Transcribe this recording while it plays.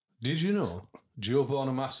Did you know Joe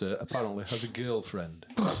Bonamassa apparently has a girlfriend?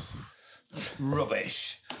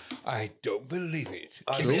 Rubbish. I don't believe it.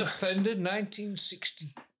 Is it offended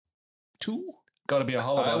 1962? Got to be a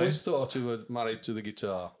holiday. I always thought he was married to the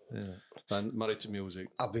guitar and married to music.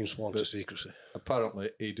 I've been sworn to secrecy.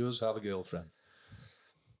 Apparently, he does have a girlfriend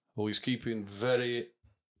who he's keeping very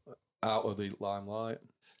out of the limelight.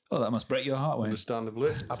 Oh, that must break your heart, Wayne.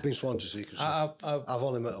 Understandably. I've been sworn to secrecy. I've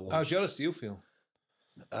only met her once. How jealous do you feel?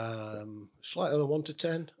 Slightly on a 1 to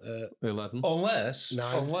 10. 11. Unless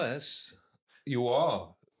you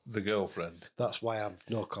are the girlfriend. That's why I've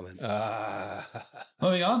no comment.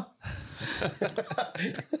 Moving on.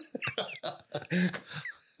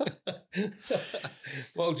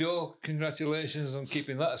 Well, Joe, congratulations on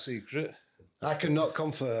keeping that a secret. I cannot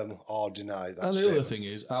confirm or deny that. And the other thing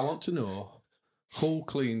is, I want to know who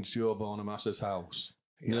cleans Joe Bonamassa's house?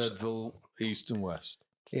 Nerdville, East and West.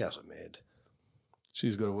 He has a maid.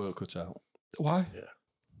 She's got a work cut out. Why? Yeah.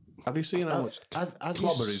 Have you seen how much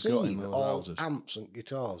clobber he's got in those houses? Amps and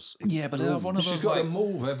guitars. Yeah, but they'll have one of those. She's got to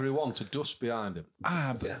move everyone to dust behind him.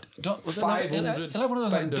 But don't. 500 He'll have one of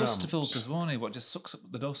those like Fender dust amps. filters, won't he? What just sucks up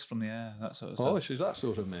the dust from the air, that sort of Oh, stuff. she's that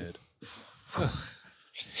sort of maid.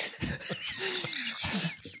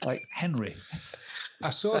 Like Henry.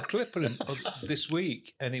 I saw a clip of him this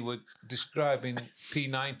week and he was describing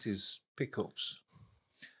P90s pickups.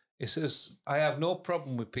 He says, I have no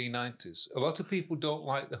problem with P90s. A lot of people don't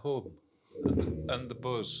like the hum and the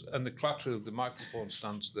buzz and the clatter of the microphone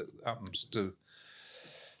stands that happens to.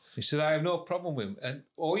 He said, I have no problem with him. And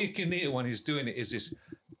all you can hear when he's doing it is this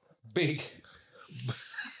big,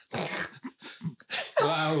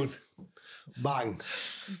 loud Bang.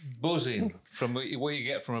 buzzing from what you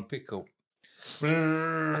get from a pickup.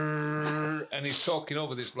 And he's talking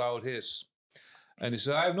over this loud hiss. And he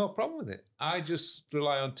said, I have no problem with it. I just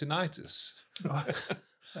rely on tinnitus.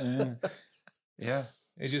 Yeah.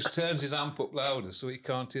 He just turns his amp up louder so he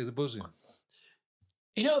can't hear the buzzing.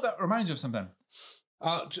 You know, that reminds you of something.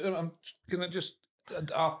 Can I just...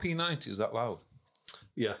 Are P90s that loud?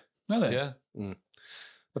 Yeah. No, they? Yeah?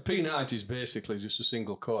 A P90 is basically just a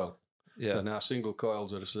single coil. Yeah. And our single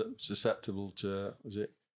coils are susceptible to, is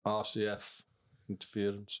it RCF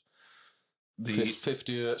interference?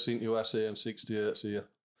 50 hertz in USA and 60 hertz here.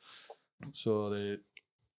 So they're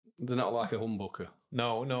not like a humbucker.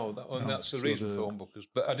 No, that's the reason for humbuckers.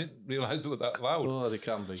 But I didn't realise they were that loud. Oh, they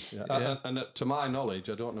can be. Yeah. Yeah. And to my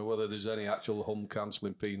knowledge, I don't know whether there's any actual hum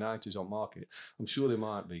cancelling P90s on market. I'm sure there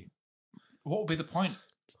might be. What would be the point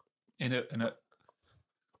in a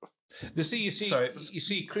You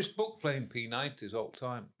see Chris Buck playing P90s all the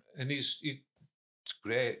time. And it's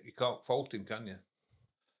great. You can't fault him, can you?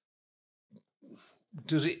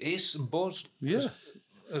 Does it hiss and buzz? Yeah.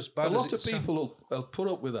 As bad A as lot it of people will put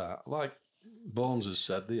up with that. Like Bones has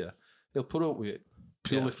said there, he'll put up with it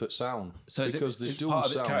purely for sound. So because it's they do part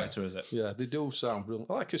of its sound, character, is it? Yeah, they do sound brilliant.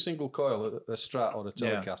 Like a single coil, a Strat or a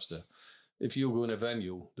Telecaster. If you go in a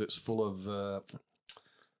venue that's full of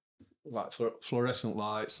like fluorescent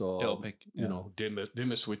lights or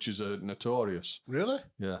dimmer switches are notorious. Really?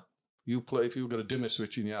 Yeah. You play if you've got a dimmer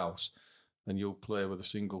switch in your house and you play with a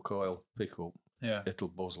single coil pickup, it'll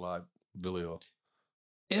buzz like Billy O.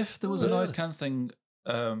 If there was a noise cancelling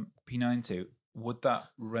P90, would that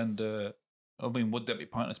render... I mean, would that be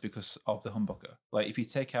pointless because of the humbucker? Like, if you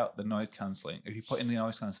take out the noise cancelling, if you put in the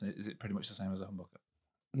noise cancelling, is it pretty much the same as a humbucker?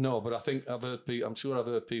 No, but I think I'm sure I've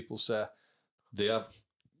heard people say they have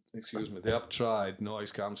tried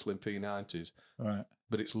noise cancelling P90s, right?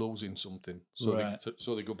 But it's losing something, so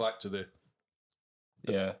they go back to the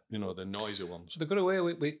noisy ones. They got away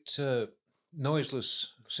with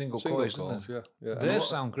noiseless single coils, yeah. They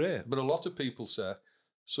sound great. But a lot of people say,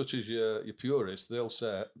 such as your purists, they'll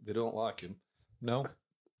say they don't like him. No,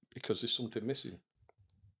 because there's something missing.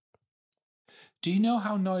 Do you know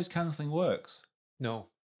how noise cancelling works? No.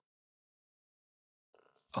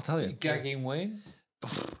 I'll tell you. Gagging Wayne?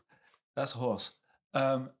 That's a horse.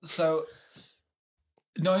 So,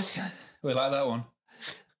 noise... we like that one.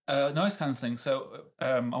 Noise cancelling. So,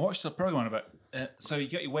 I watched a program about it. So, you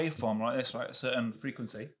get your waveform like this, right? A certain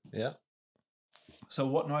frequency. Yeah. So,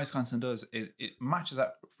 what noise cancelling does is it matches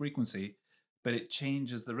that frequency, but it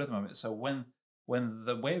changes the rhythm of it. So, when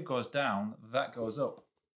the wave goes down, that goes up,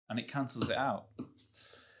 and it cancels it out.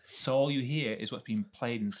 So, all you hear is what's being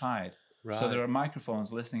played inside. Right. So, there are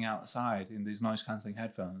microphones listening outside in these noise cancelling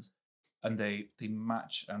headphones, and they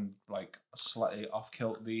match and like slightly off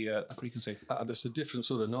kilt the frequency. It's a different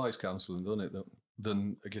sort of noise cancelling, doesn't it,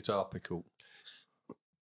 than a guitar pickup?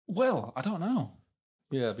 Well, I don't know.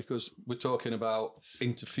 Yeah, because we're talking about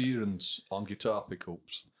interference on guitar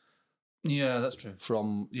pickups. Yeah, that's true.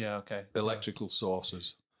 from Yeah, okay. electrical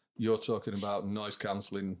sources. You're talking about noise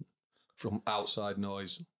cancelling from outside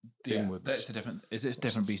noise inwards. That's a different. It's a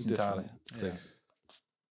different beast entirely. thing.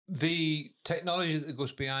 The technology that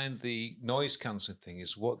goes behind the noise cancelling thing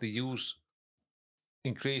is what they use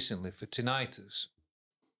increasingly for tinnitus.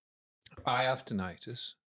 I have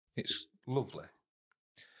tinnitus. It's lovely.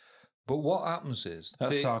 But what happens is...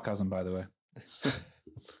 That's sarcasm, by the way.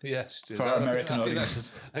 Yes. For our American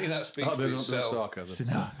audiences. I think that speaks Oh, for they don't do itself. sarcasm.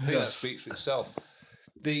 No. I think that speaks for itself.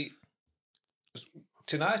 The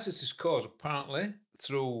tinnitus is caused apparently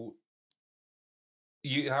through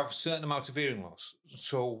you have a certain amount of hearing loss.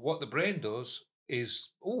 So what the brain does is,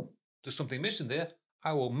 there's something missing there.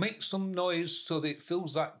 I will make some noise so that it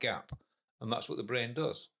fills that gap. And that's what the brain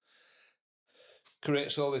does.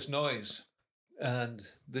 Creates all this noise. And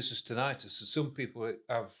this is tinnitus. So some people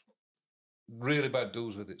have really bad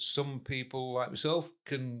deals with it. Some people, like myself,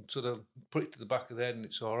 can sort of put it to the back of the head and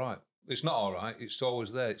it's all right. It's not all right. It's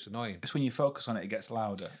always there. It's annoying. It's when you focus on it, it gets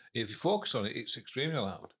louder. If you focus on it, it's extremely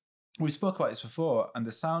loud. We spoke about this before, and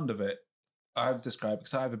the sound of it, I've described,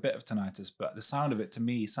 because I have a bit of tinnitus, but the sound of it to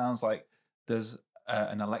me sounds like there's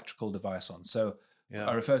an electrical device on. So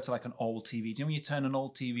I refer to like an old TV. Do you know when you turn an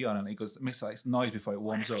old TV on and it makes like noise before it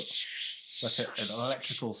warms up? Like an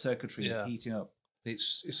electrical circuitry heating up.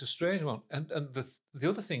 It's a strange one. And the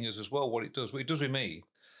other thing is as well what it does with me,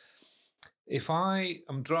 if I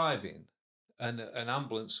am driving and an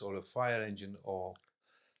ambulance or a fire engine or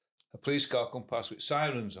a police car come past with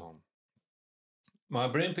sirens on, my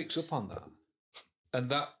brain picks up on that. And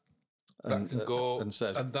that can go and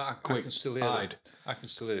says, and that I can still hear it. I can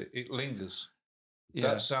still hear it. It lingers.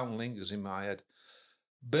 Yeah. That sound lingers in my head.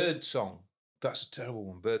 Bird song, that's a terrible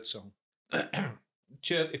one, bird song.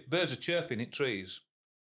 If birds are chirping in trees,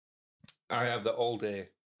 I have that all day.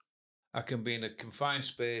 I can be in a confined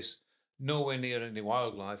space, nowhere near any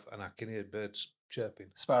wildlife, and I can hear birds chirping.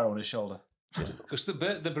 Sparrow on his shoulder. Because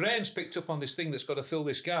the brain's picked up on this thing that's got to fill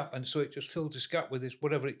this gap, and so it just fills this gap with this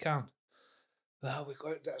whatever it can.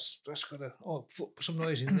 That's got to put some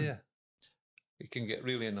noise in there. It can get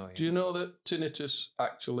really annoying. Do you know that tinnitus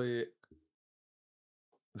actually,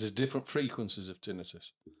 there's different frequencies of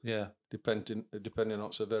tinnitus? Yeah. Depending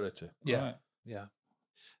on severity. Yeah. Right. Yeah.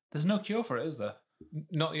 There's no cure for it, is there?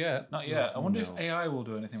 Not yet. Not yet. I wonder if No. AI will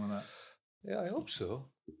do anything with that. Yeah, I hope so.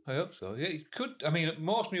 Yeah, it could. I mean,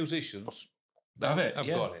 most musicians Have it? I've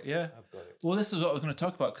Yeah, got it. yeah. I've got it. Well, this is what we're going to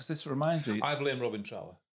talk about, because this reminds me. I blame Robin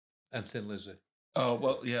Trower and Thin Lizzy. Oh,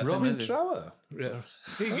 well, yeah. Robin Thin Lizzy. Trower. Yeah.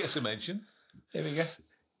 He gets a mention. Here we go.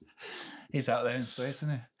 He's out there in space, isn't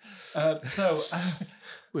he?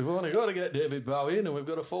 We've only got to get David Bowie in and we've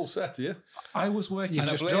got a full set here. I was working... And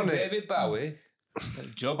I blame David Bowie.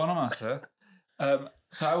 Joe Bonamassa.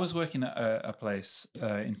 So I was working at a place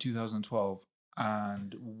in 2012,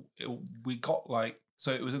 and we got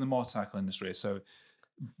so it was in the motorcycle industry, so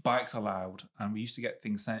bikes allowed, and we used to get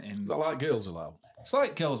things sent in. Is that like Girls Allowed? It's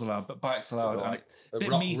like Girls Allowed, but bikes allowed. Like and a bit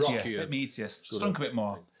meatier, stunk a bit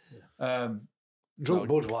more. Drunk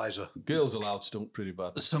Budweiser. Girls Allowed stunk pretty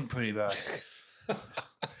bad. Stunk pretty bad.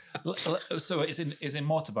 So it's in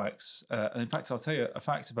motorbikes, and in fact, I'll tell you a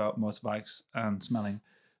fact about motorbikes and smelling.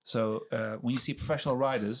 So when you see professional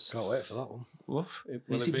riders, Can't wait for that one. woof,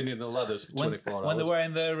 Well, they've been in the leathers for 24 hours. when they're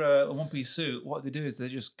wearing their one-piece suit, what they do is they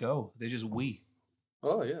just wee.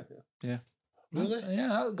 Oh, yeah. Really?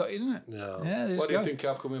 Yeah, that got you, didn't it? No. Yeah, they just What do you go. think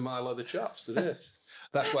I've come in my leather chaps today?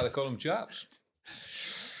 That's why they call them chaps.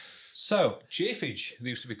 So Chafage, they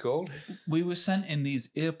used to be called. we were sent in these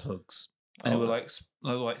earplugs, and they were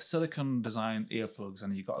like silicone designed earplugs,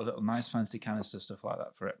 and you got a little nice fancy canister stuff like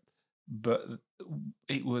that for it. But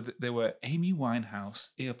they were Amy Winehouse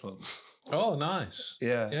earplugs. Oh, nice.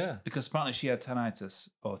 Yeah. Because apparently she had tinnitus.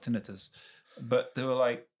 But they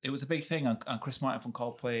were it was a big thing. And Chris Martin from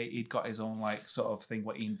Coldplay, he'd got his own sort of thing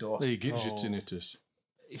what he endorsed. He gives you tinnitus.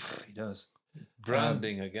 He does.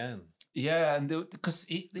 Branding again. Yeah, and because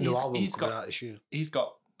New album he's coming got out this year. he's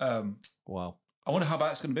got. Wow. I wonder how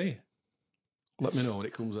bad it's going to be. Let me know when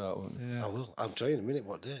it comes out. Won't you? Yeah. I will. I'll tell you in a minute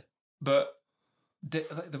what day. But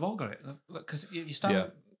they've all got it. Because you stand. Yeah.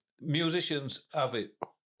 Musicians have it.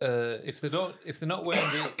 If they're not wearing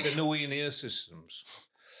the new in-ear systems,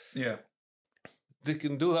 Yeah. they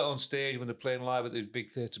can do that on stage when they're playing live at these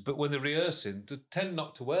big theatres. But when they're rehearsing, they tend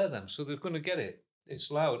not to wear them, so they're going to get it.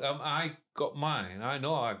 It's loud. I got mine. I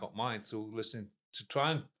know I got mine through listening to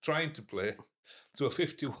trying to play to a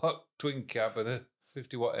 50-watt twin cab and a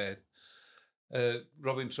 50-watt head.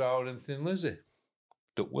 Robin Trower and Thin Lizzy.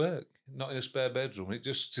 Don't work. Not in a spare bedroom. It's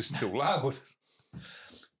just too loud.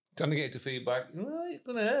 Trying to get it to feedback. It's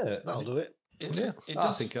going to hurt. That'll do it. It I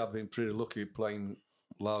does. think I've been pretty lucky playing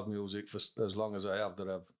live music for as long as I have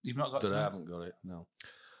You've not got that I tinnitus? haven't got it. No,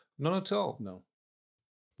 None at all. no,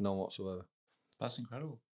 none whatsoever. That's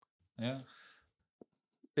incredible. Yeah.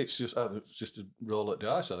 It's just a roll of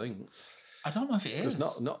dice, I think. I don't know if it is.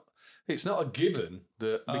 It's not a given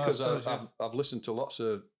that Oh, I because suppose, yeah. I've listened to lots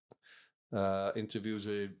of interviews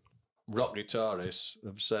with rock guitarists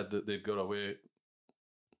have said that they've got away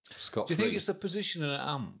scot Do you think it's the position in an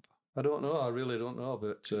amp? I don't know. I really don't know.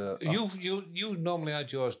 But You normally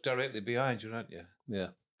had yours directly behind you, haven't you? yeah.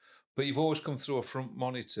 But you've always come through a front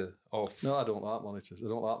monitor of. No, I don't like monitors. I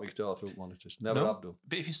don't like my guitar through monitors. Never No? have done.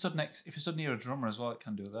 But if you stood near a drummer as well, it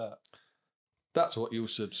can do that. That's what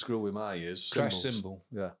used to screw with my ears. Crash cymbals. cymbal.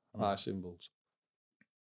 Yeah, high cymbals.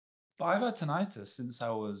 But I've had tinnitus since I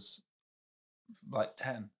was like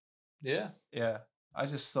 10. Yeah. Yeah. I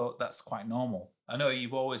just thought that's quite normal. I know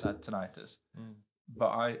you've always had tinnitus, but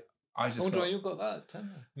I just Wonder thought, why you got that? Tell me.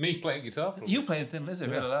 Me playing guitar. Probably. you playing Thin Lizzy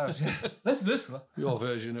really loud. Listen to this. Your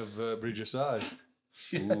version of Bridge of Sighs.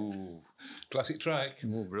 Ooh, classic track.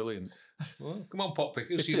 Oh, brilliant. Well, come on, pop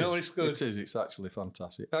pickers. It You know it's good. It is. It's actually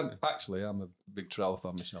fantastic. And actually, I'm a big Trowell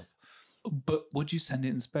fan myself. But would you send it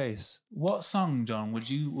in space? What song, John, would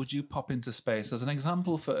you pop into space as an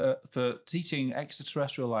example for teaching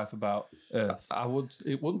extraterrestrial life about Earth? I would.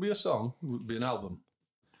 It wouldn't be a song. It would be an album.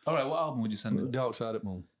 All right, what album would you send it? Dark Side of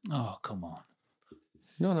Moon. Oh, come on.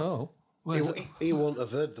 No. Where's that? He wouldn't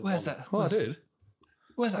have heard the Where's one. that? Well, I did.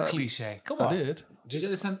 Where's that cliche? Come on. I did. Did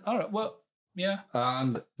you send? All right. Well, yeah.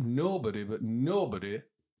 And nobody will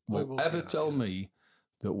will ever be tell me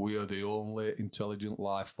that we are the only intelligent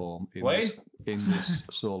life form in Wait. this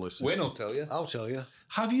solar system. Wayne will tell you. I'll tell you.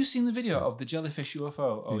 Have you seen the video of the jellyfish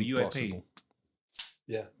UFO or UAP? Impossible.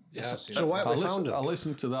 Yeah. Yes. So why have we found I it?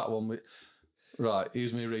 listened to that one. Right,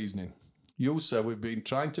 here's my reasoning. You said we've been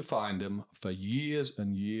trying to find them for years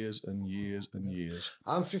and years and years and years.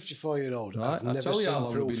 I'm 54-year-old. Right, I've I never tell you seen how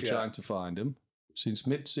long we've proof been yet. trying to find them since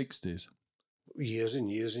mid-60s. Years and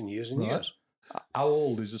years and years and Right. years. How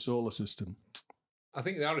old is the solar system? I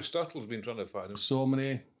think Aristotle's been trying to find him. So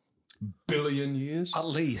many billion years. At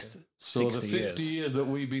least So 60 the 50 years. years that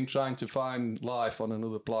we've been trying to find life on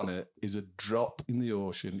another planet is a drop in the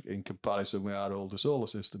ocean in comparison with how old the solar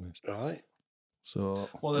system is. Right. So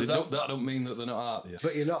Well, there's that- that don't mean that they're not out there.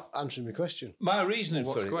 But you're not answering my question. My reasoning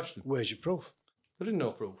What's for the it. question? Where's your proof? There is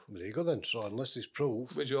no proof. Well, there you go then. So unless there's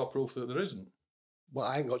proof, Where's your proof that there isn't? well,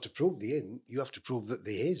 I ain't got to prove there isn't. You have to prove that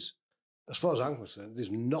there is. As far as I'm concerned, there's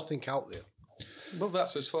nothing out there. Well,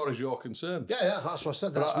 that's as far as you're concerned. Yeah, that's what I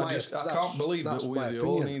said. That's But my. I can't believe that that's we're my the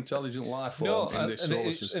opinion. only intelligent life form No, in and, this and solar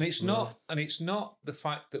it's, system. and it's not the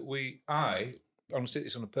fact that I'm going to say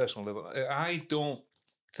this on a personal level. I don't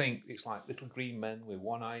think it's like little green men with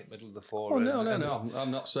one eye in the middle of the Oh, forehead. no.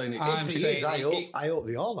 I'm not saying it's. I'm If there saying is, I hope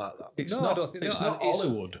they all like that. It's No, I not. don't think- It's no, not it's-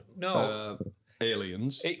 Hollywood. No.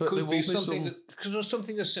 Aliens. It but there could will be something some- because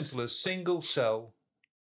something as simple as single cell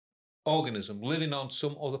organism living on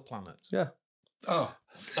some other planet. Yeah. Oh,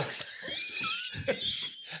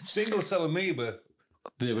 Single cell amoeba.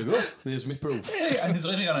 There we go. There's my proof. and he's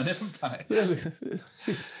living on a different planet.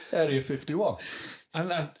 Area 51.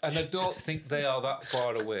 And I don't think they are that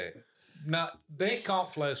far away. Now, they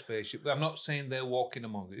can't fly a spaceship. I'm not saying they're walking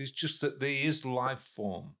among it. It's just that there is life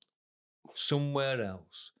form somewhere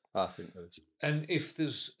else. I think there is. And if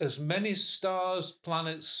there's as many stars,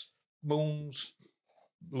 planets, moons,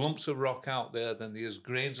 lumps of rock out there than there's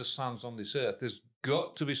grains of sand on this earth, there's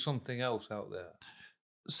got to be something else out there.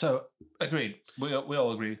 So agreed. We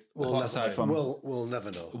all agree. We'll Apart aside never, from we'll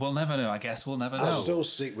never know. we'll never know. I guess we'll never know. I'll still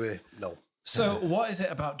stick with no. So, what is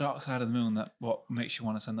it about Dark Side of the Moon that what makes you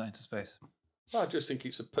want to send that into space? I just think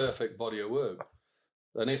it's a perfect body of work.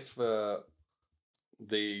 And if the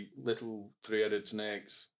little three-headed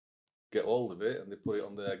snakes get hold of it and they put it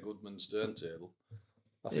on their Goodman's turntable,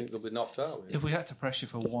 I think they'll be knocked out with it. If we had to press you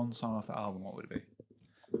for one song off the album, what would it be?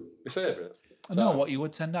 My favourite? No, what you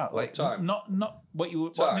would send out, Well, like Time. not what you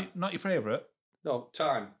would, Time. not your favourite, No,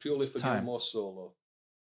 Time, purely for Time. Gilmore Solo.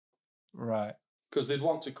 right? Because they'd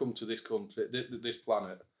want to come to this country, this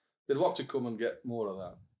planet. They'd want to come and get more of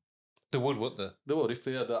that. They would, wouldn't they? They would if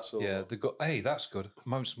they had that solo. Yeah, they got. Hey, that's good.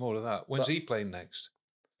 Most more of that. When's That- he playing next?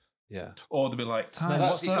 Yeah, Or they'd be like, "Time, No,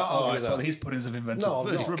 what's you that?" can't Oh, argue it's with well, that. he's putting some invented. No,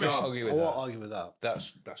 it's no, rubbish. can't argue with I won't that. argue with that.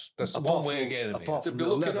 That's Apart one way from- of getting me. apart They'd from be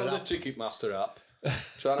it'll looking never on the happen. Ticketmaster app,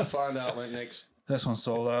 trying to find out when next. This one's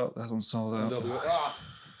sold out. That one's sold And out. they'll be like,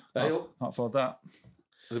 hey, Not afford that.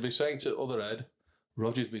 they'll be saying to the other head,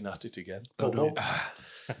 Roger's been at it again. But no.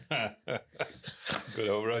 Good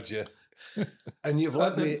old Roger. And you've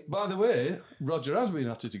let me. By the way, Roger has been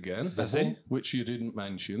at it again. Has he? Which you didn't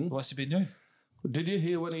mention. What's he been doing? Did you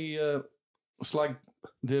hear when he slagged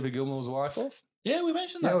David Gilmour's wife off? Yeah, we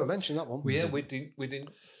mentioned that. Yeah, we mentioned that one. We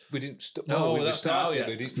didn't. No, we that's started, not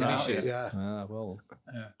but we didn't out finish yet. it. Yeah. Ah, well.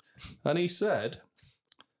 Yeah. And he said,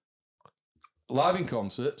 live in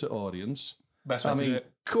concert to audience, Best way I to do mean,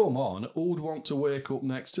 it. come on, who'd want to wake up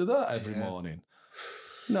next to that every Yeah. morning?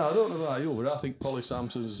 No, I don't know about you, but I think Polly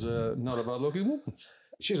Sampson's not a bad-looking woman.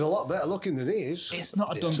 She's a lot better looking than he is. It's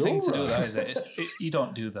not a dumb It's thing to do all that, right. is it? You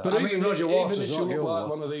don't do that. But I mean, Roger Waters if she not looked Gilmour. like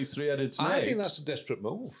one of these three-headed snakes, I think that's a desperate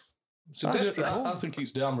move. It's a desperate move. I think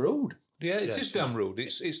it's damn rude. Yeah, it Yeah, is it's damn rude.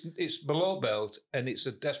 It's below belt, and it's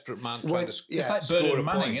a desperate man When- trying to. yeah. It's like score Bernard a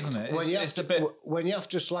Manning, point. isn't it? When you, have It's to, a bit. when you have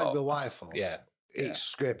to slag the wife off, yeah, it's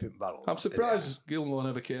scraping barrel. I'm surprised Gilmour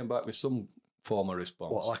never came back with some form of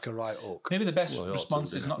response. What, like a right hook? Maybe the best Well, he ought to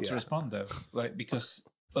response have is been, not to yeah. respond though, like because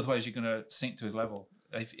otherwise you're going to sink to his level.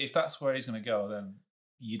 If that's where he's going to go, then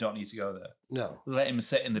you don't need to go there. No. Let him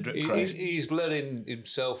sit in the drip He- tray. he's letting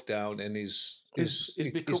himself down, and he's It's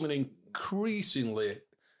becoming increasingly,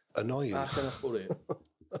 Annoying. how can I put it?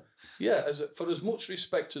 Yeah, for as much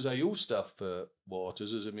respect as I used to have for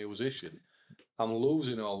Waters as a musician, I'm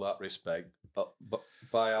losing all that respect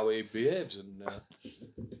by how he behaves. And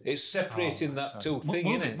It's separating that two thing,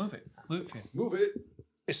 move isn't it, it? move it, move it. move it.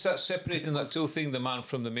 It's that separating that two thing, the man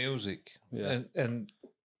from the music. Yeah. And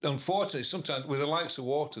unfortunately, sometimes with the likes of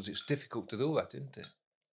Waters, it's difficult to do that, isn't it?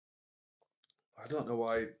 I don't know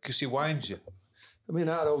why. Because he winds you. I mean,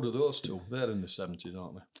 how old are those two? They're in the 70s,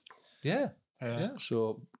 aren't they? Yeah. Yeah.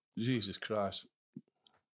 So, Jesus Christ.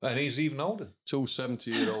 And he's even older. Two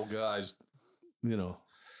 70-year-old guys,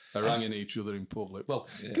 haranguing each other in public. Well,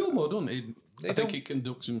 Yeah. Gilmour, doesn't he? They I think don't- he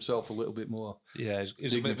conducts himself a little bit more. Yeah,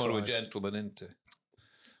 he's a bit more of a Dignified. gentleman, isn't he?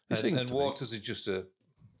 He seems And to be. Waters is just a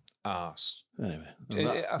arse. Anyway,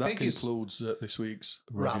 I that think he's- concludes this week's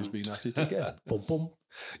Roger's Rant. been at it again. Bum bum.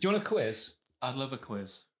 Do you want a quiz? I'd love a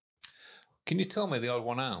quiz. Can you tell me the odd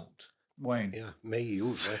one out? Wayne. Yeah, me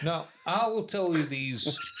usually. No, I will tell you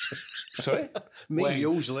these. Sorry? Me Wayne.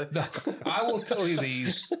 usually. No, I will tell you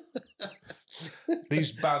these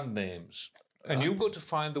band names, and you've got to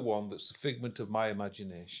find the one that's the figment of my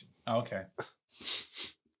imagination. Okay.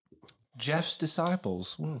 Jeff's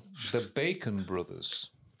Disciples. The Bacon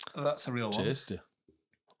Brothers. That's a real one. Tasty.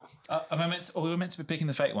 Am I meant to, we were meant to be picking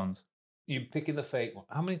the fake ones. You're picking the fake one.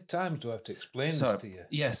 How many times do I have to explain So, this to you?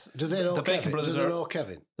 yes. Do they know The Bacon Kevin? Brothers Do they are- know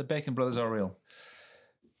Kevin? The Bacon Brothers are real.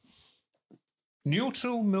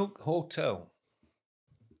 Neutral Milk Hotel.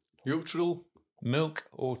 Neutral Milk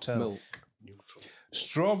Hotel. milk. Neutral.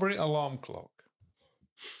 Strawberry Alarm Clock.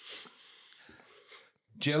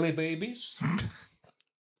 Jelly Babies.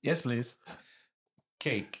 Yes, please.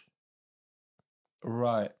 Cake.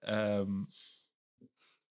 Right.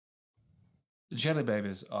 Jelly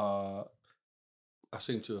Babies are. I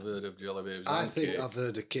seem to have heard of Jelly Babies. I and think cake. I've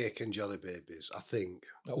heard of Cake and Jelly Babies. I think.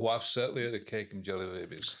 Oh, I've certainly heard of Cake and Jelly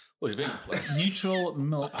Babies. Well, you've eaten plenty. Neutral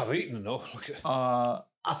milk I've eaten enough. Look at are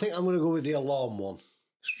I think I'm going to go with the alarm one.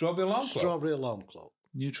 Strawberry Alarm Clock. Strawberry alarm clock.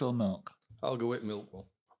 neutral milk. I'll go with milk one.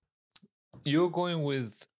 You're going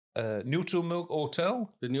with Neutral Milk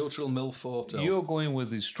Hotel. The Neutral Milk Hotel. You're going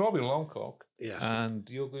with the Strawberry Alarm Clock. Yeah. And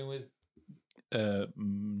you're going with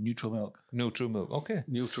Neutral milk. Neutral Milk. Okay.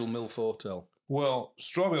 Neutral Milk Hotel. Well,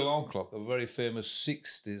 Strawberry Alarm Clock, a very famous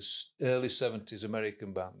 60s, early 70s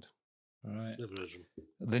American band. Right. Never heard of them.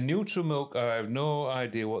 The Neutral Milk, I have no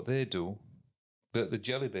idea what they do, but the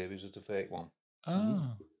Jelly Babies is the fake one.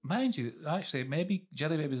 Oh, mind you, actually, maybe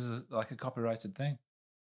Jelly Babies is like a copyrighted thing.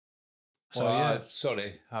 So Well, yeah.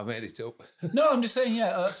 sorry, I made it up. No, I'm just saying.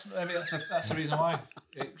 Yeah, maybe that's the reason why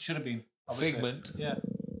it should have been obviously. Figment. Yeah.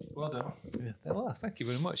 Well done. Well, thank you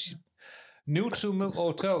very much. Neutral Milk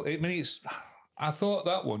Hotel. I mean, I thought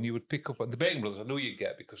that one you would pick up on the Bacon Brothers. I knew you'd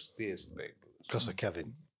get because there's the Bacon Brothers. Because of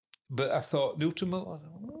Kevin. But I thought Neutral Milk. I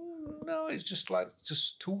thought, no, it's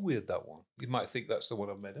just too weird, that one. You might think that's the one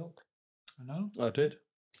I've made up. I know. I did.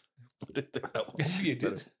 I did think that one. You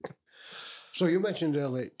did. So you mentioned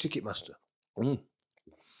earlier Ticketmaster.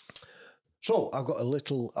 So I've got a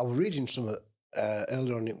little. I was reading some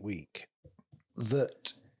earlier on in the week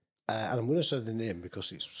that, and I'm going to say the name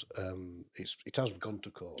because it has gone to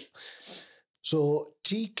court. So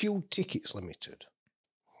TQ Tickets Limited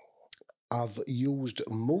have used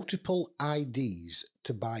multiple IDs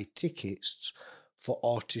to buy tickets for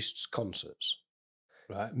artists' concerts.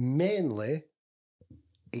 Right. Mainly,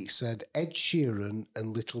 it said Ed Sheeran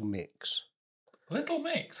and Little Mix. Little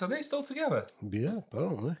Mix, are they still together? Yeah,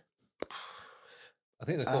 apparently. I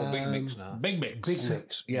think they're called Big Mix now. Big Mix. Big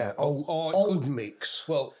Mix, yeah. Or it Old could- Mix.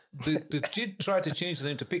 Well, they did try to change the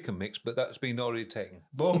name to Pick and Mix, but that's been already taken.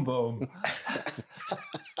 Boom, boom.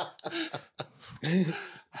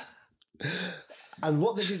 And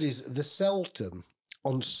what they did is they sold them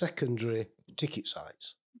on secondary ticket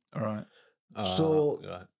sites. All right. So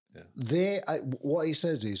right, yeah. what he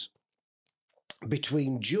says is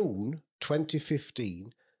between June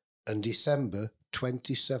 2015 and December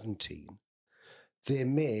 2017, they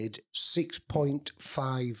made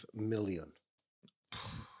 6.5 million,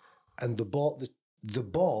 and they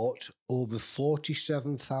bought over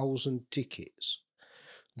 47,000 tickets.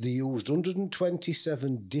 They used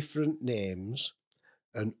 127 different names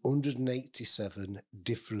and 187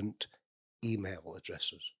 different email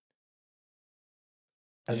addresses.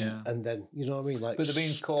 And then, you know what I mean? Like, But they're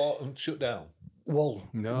being caught and shut down. well,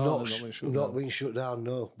 No, not being shut down,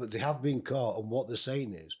 no. But they have been caught, and what they're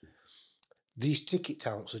saying is these ticket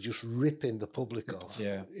touts are just ripping the public off.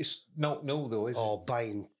 Yeah. It's not new though, is Or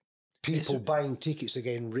buying tickets are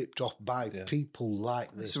getting ripped off by people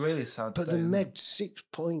like this. It's really sad. But to they say, made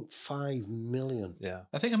 6.5 million. it? Yeah.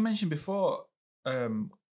 I think I mentioned before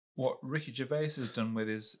what Ricky Gervais has done with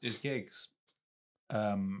his gigs.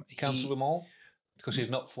 Cancel them all because he's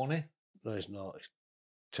not funny. No, it's not. It's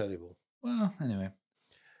terrible. Well, anyway.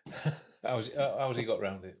 How's he got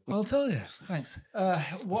round it? I'll tell you. Thanks.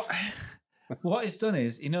 What he's done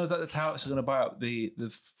is he knows that the Touts are going to buy up the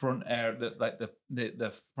front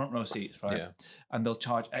the front row seats, right? Yeah. And they'll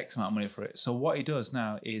charge X amount of money for it. So what he does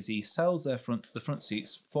now is he sells the front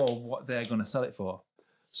seats for what they're going to sell it for,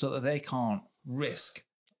 so that they can't risk.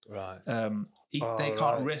 Right. They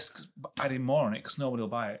can't risk adding more on it because nobody will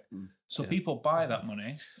buy it. So people buy that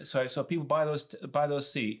money. So people buy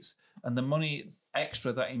those seats, and the money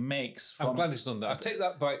extra that he makes. I'm glad he's done that. I take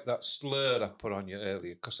that back, that slur I put on you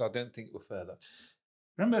earlier, because I don't think it was fair. That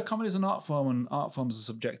Remember, comedy is an art form, and art forms are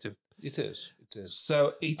subjective. it is. It is.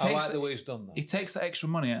 So I like the way he's done that. He takes that extra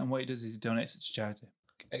money, and what he does is he donates it to charity.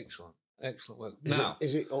 Excellent. Excellent work.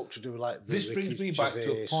 Is it all to do with like the this brings me back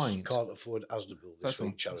to a point. Can't afford Asda this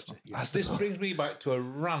week charity? Yeah. This brings me back to a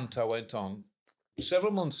rant I went on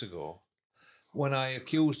several months ago when I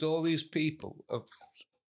accused all these people of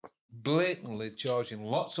blatantly charging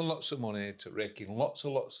lots and lots of money to rake in lots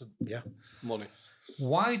and lots of money.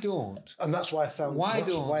 Why don't? And that's why I found. Why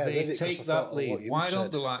that's don't why I they read it, 'cause I take thought that of what lead? you Why said.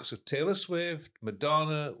 don't the likes of Taylor Swift,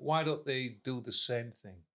 Madonna? Why don't they do the same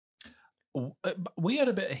thing? We had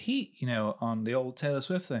a bit of heat, on the old Taylor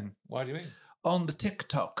Swift thing. Why do you mean? On the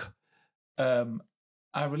TikTok,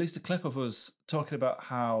 I released a clip of us talking about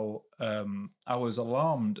how I was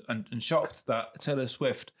alarmed and shocked that Taylor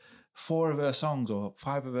Swift, 4 of her songs or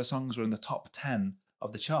 5 of her songs were in the top 10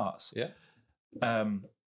 of the charts. Yeah.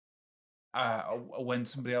 When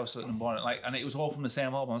somebody else at number 1, and it was all from the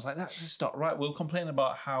same album. I was like, that's just not right. We were complaining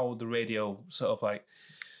about how the radio sort of like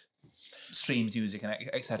streams music and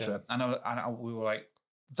etc. And we were like,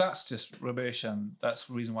 that's just rubbish, and that's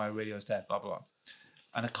the reason why radio is dead. Blah blah blah.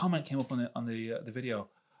 And a comment came up on the video.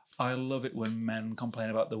 I love it when men complain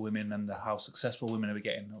about the women and how successful women are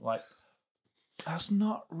getting. Like, that's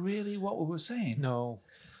not really what we were saying. No.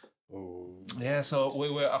 Yeah, so we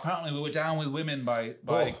were down with women by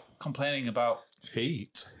complaining about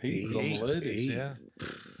Heat from Heat. the ladies. Yeah.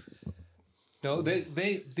 No,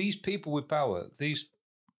 these people with power,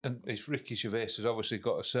 and it's Ricky Gervais has obviously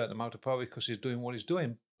got a certain amount of power because he's doing what he's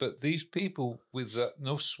doing. But these people with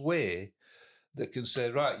enough sway that can say,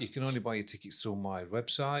 right, you can only buy your tickets through my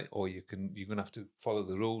website, or you're going to have to follow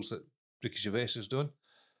the rules that Ricky Gervais has done.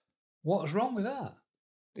 What's wrong with that?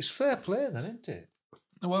 It's fair play then, isn't it?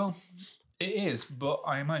 Well, it is, but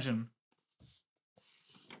I imagine,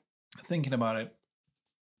 thinking about it,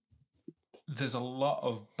 there's a lot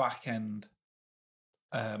of back-end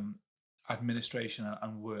administration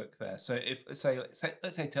and work there. So if let's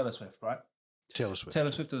say Taylor Swift, right? Taylor Swift.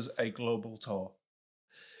 Taylor Swift does a global tour.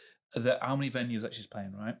 How many venues that she's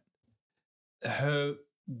playing, right? Her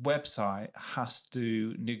website has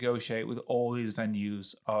to negotiate with all these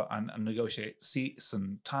venues and negotiate seats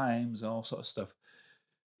and times and all sort of stuff,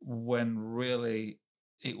 when really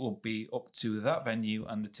it will be up to that venue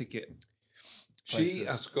and the ticket places. She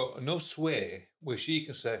has got enough sway where she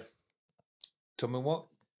can say, tell me what,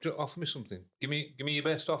 offer me something. Give me your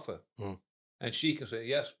best offer. And she can say,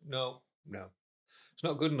 yes, no. It's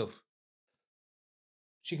not good enough.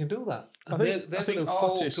 She can do that. I think going to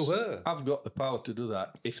fall artists to her. have got the power to do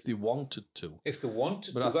that if they wanted to. If they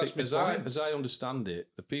wanted But to, I that's think, my point. as I understand it,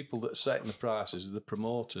 the people that are setting the prices are the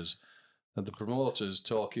promoters, and the promoters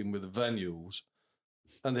talking with the venues,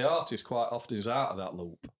 and the artist quite often is out of that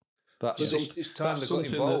loop. That's It's time they got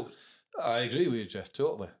something involved. that I agree with you, Jeff,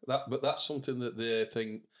 totally. But that's something that they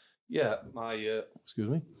think,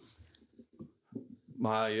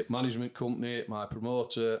 my management company, my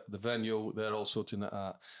promoter, the venue, they're all sorting that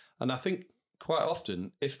out. And I think quite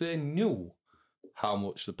often, if they knew how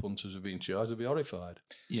much the punters are being charged, they'd be horrified.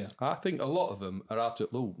 Yeah. I think a lot of them are out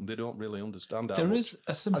at loop and they don't really understand how There much. is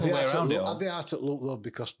a simple Are way around it. Are they out at look though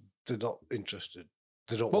because they're not interested?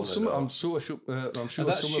 They don't Well, want to know. I'm sure And that's some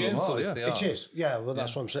of them shameful are, if yeah. they are. It is, yeah. Well,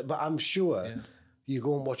 that's what I'm saying. But I'm sure Yeah. you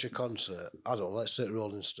go and watch a concert. I don't know. Let's say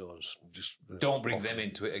Rolling Stones. Just Don't bring them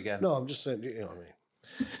into it again. No, I'm just saying. You know what I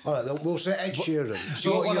mean? All right, then we'll say Ed Sheeran.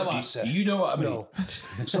 So what am I saying? You know what I mean? No.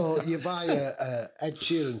 So you buy a Ed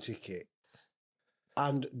Sheeran ticket,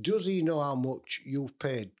 and does he know how much you've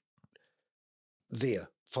paid there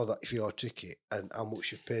for your ticket, and how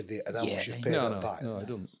much you've paid there, and how much you've paid back? No, I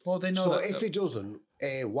don't. Well, they know So that. if he doesn't,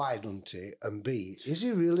 A, why doesn't he? And B, is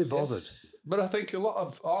he really bothered? But I think a lot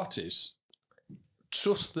of artists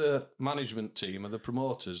trust the management team and the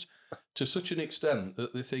promoters to such an extent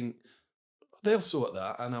that they think they'll sort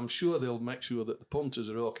that, and I'm sure they'll make sure that the punters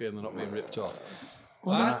are okay and they're not being ripped off.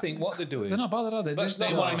 Well, I think what they do is They're not bothered, are they? That's They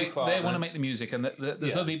not want to my make. part, They want to and- make the music, and there's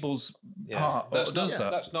Yeah. other people's Yeah, part that's that does that.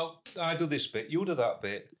 That's not. I do this bit, you do that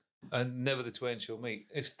bit, and never the twain shall meet.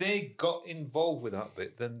 If they got involved with that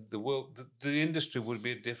bit, then the world, the industry would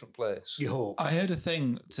be a different place. You hope. I heard a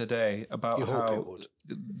thing today about You hope it how would.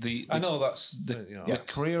 the I know that's the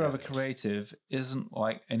career of a creative isn't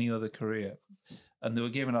like any other career. And they were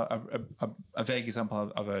giving a vague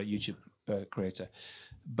example of a YouTube creator.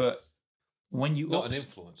 But when you not an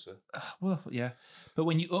influencer. well, yeah. But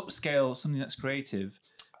when you upscale something that's creative,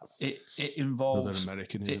 it Another involves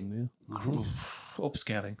Americanism there.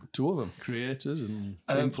 upscaling. Two of them, creators and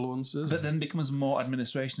influencers. But then becomes more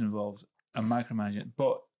administration involved and micromanagement.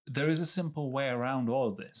 But there is a simple way around all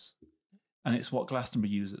of this. And it's what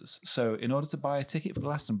Glastonbury uses. So in order to buy a ticket for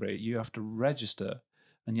Glastonbury, you have to register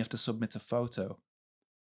and you have to submit a photo.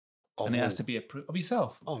 And it has to be of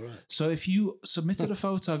yourself. Oh, right. So if you submitted a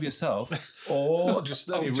photo of yourself or Not just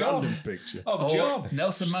any of John. random picture. Of or John.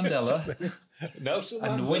 Nelson Mandela Nelson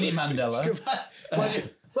and Mandela. Winnie Mandela,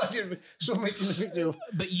 Imagine submitting a picture.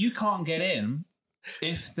 but you can't get in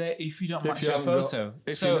if you don't match you your haven't got- photo.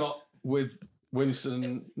 If So you're not with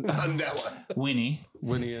Winston, Mandela. Winnie,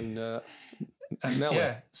 Winnie, and Nelly.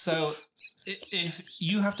 yeah. So if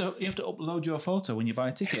you have to upload your photo when you buy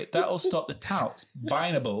a ticket, that'll stop the touts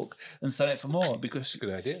buying a bulk and selling it for more because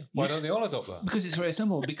Good idea. Why don't they all adopt that? because it's very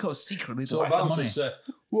simple. Because secretly they So like the money. bouncers say,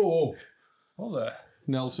 whoa, Hold there.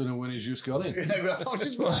 Nelson and Winnie's just got in. I was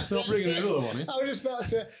just about to Stop bringing say- another one in. I was just about to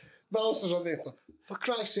say, Belson's on there. For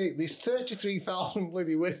Christ's sake, there's 33,000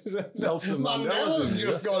 bloody wins. Nelson Mandela's Mandela's in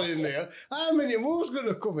just got in there. How many more's going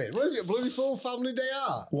to come in? What is it, bloody full family day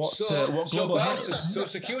art? What So global hit? bouncers, so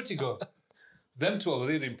security go, them two over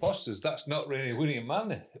there imposters, that's not really Winnie and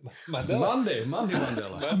Mandela. Mandy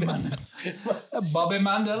Mandela. Bobby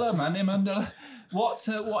Mandela, Mandy Mandela.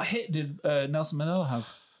 What hit did Nelson Mandela have?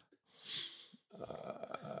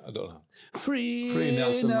 I don't know. Free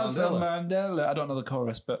Nelson Mandela. I don't know the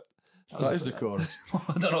chorus, but That is the chorus.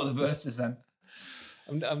 I don't know the verses then.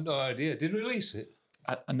 I've no idea. Did release it?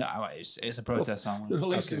 No, it's a protest song. They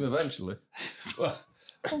released him eventually. Well,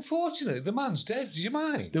 unfortunately, the man's dead. Did you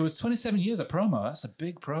mind? There was 27 years of promo. That's a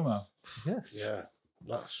big promo. Yeah.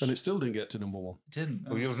 That's... And it still didn't get to number one. It didn't.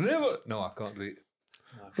 Well, you've never. No, I can't do it.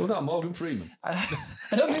 Well, that Morgan Freeman. I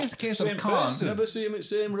don't think it's a case of Same can't. person. Never see him in the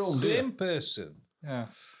same room. do you? Same person. Yeah.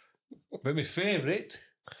 But my favourite.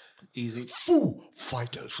 Easy. Foo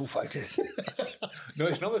Fighters. No,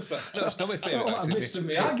 it's not my. No, it's not my favourite. Oh, actually. Mr.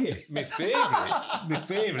 Miyagi. My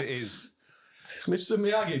favourite is. Mr.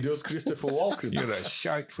 Miyagi does Christopher Walken. You're a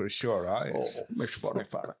shite for sure, right? Oh, Miss Bonnie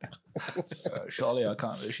Farrett. Surely I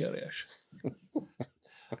can't be serious.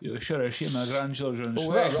 You should have seen my grandchildren's Oh,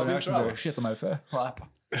 face yeah, when I Robin asked them to Trower. shit on my lap.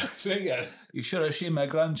 Say again. You should have seen my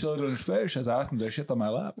grandchildren's face as I asked them to shit on my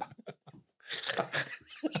lap.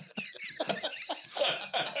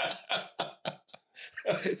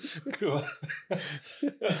 Cool.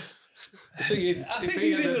 So you, I think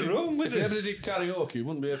he's in the room with If he us. ever did karaoke, he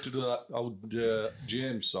wouldn't be able to do that old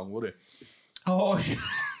James song, would he? Oh, shit.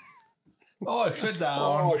 Oh, sit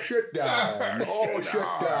down. sit down. Oh, sit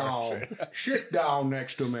down. Sit down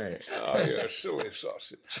next to me. Oh, you're a silly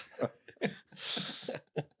sausage.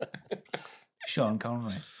 Sean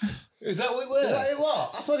Connery. Is that what it was? Is that it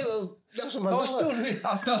what? I thought it was Nelson Mandela. I was still doing.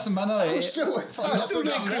 That's Nelson I Mandela. was still waiting for I was still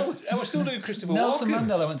Nelson doing. Mandela. I was still doing Christopher Nelson Walken.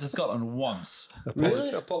 Mandela went to Scotland once.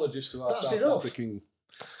 Really? Apologies to our That's South enough. African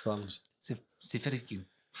fans. C'est very cute.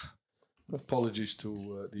 Apologies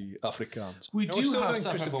to the Afrikaans. We No, we're do still have doing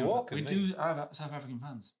South Christopher African, Walken, we mate. do have South African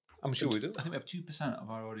fans. I'm sure we do. I think we have 2% of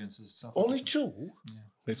our audience is South Only African. 2?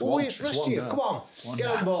 It's Oh, one- it's rest one of you. now. Come on. Get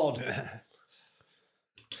on board.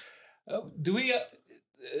 Do we?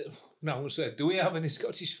 No, I'm going to say, do we have any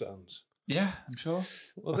Scottish fans? Yeah, I'm sure.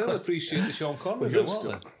 Well, they'll appreciate the Sean Connery, Good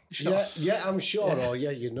won't stuff. they? Yeah, I'm sure. Or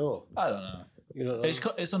yeah, you know. I don't know. You know.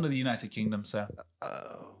 It's under the United Kingdom, so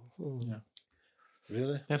Yeah.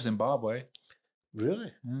 Really? they have Zimbabwe.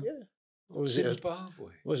 Really? Yeah. Yeah. Or was it?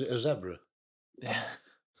 Zimbabwe. Was it a zebra?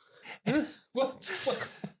 What?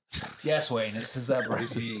 Yes, Wayne, it's a zebra.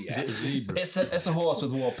 Is it a zebra? It's a horse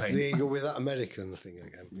with war paint. There you go with that American thing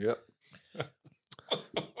again. Yep.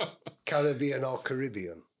 Caribbean or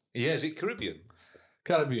Caribbean? Yeah, is it Caribbean?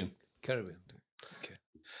 Caribbean. Caribbean. Okay.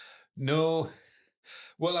 No.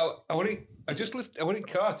 Well, I went in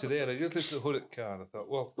car today, and I just lifted the hood at the car, and I thought,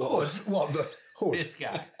 well, What the hood? This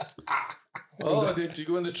guy. Oh, did you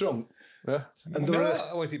go in the trunk? Yeah. And there, no, were,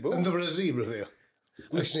 I went in both. and there were a zebra there,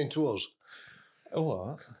 listening to us. Oh,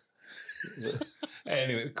 what?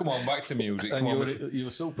 Anyway, come on, back to music. And Come on, you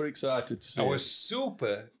were super excited to see I it. was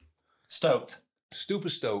super Stoked.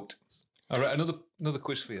 stoked. All right, another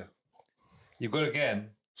quiz for you. You've got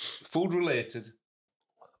again food related.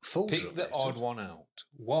 Food Pick related. the odd one out.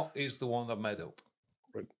 What is the one I've made up?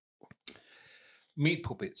 Right. Meat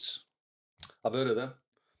puppets. I've heard of them.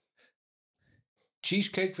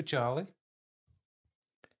 Cheesecake for Charlie.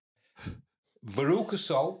 Veruca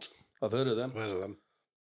salt. I've heard of them. I've heard of them.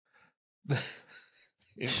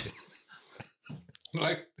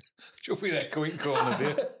 Like chuffing echoing corner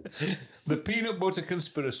there. The peanut butter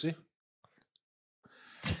conspiracy.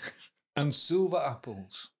 And silver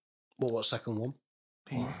apples. What's second one?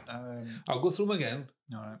 I'll go through them again.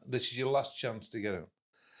 All right. This is your last chance to get out.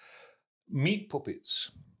 Meat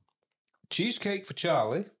puppets. Cheesecake for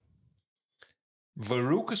Charlie.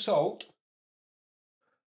 Veruca salt.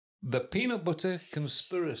 The peanut butter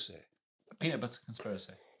conspiracy. Peanut butter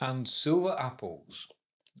conspiracy. And silver apples.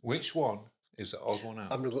 Which one is the odd one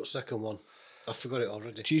out? I'm going to go second one. I forgot it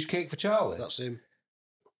already. Cheesecake for Charlie. That's him.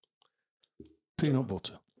 Peanut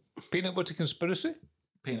butter. Peanut butter conspiracy.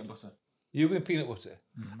 Peanut butter. You win peanut butter.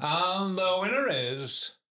 And the winner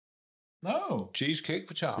is No. Cheesecake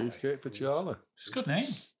for Charlie. Cheesecake for Charlie. It's a good name.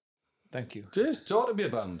 Thank you. It is. Taught to be a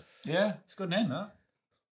band. Yeah, it's a good name, that.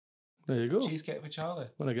 There you go. Cheesecake for Charlie.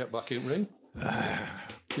 When I get back in ring.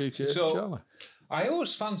 Cheesecake So- for Charlie. I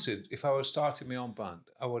always fancied if I was starting my own band,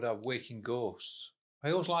 I would have Waking Ghosts.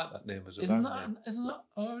 I always liked that name as a Isn't band name. that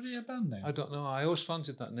already a band name? I don't know. I always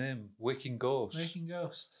fancied that name, Waking Ghosts. Waking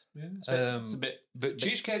Ghosts. Yeah, it's a bit. But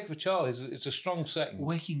Cheesecake for Charlie it's a strong setting.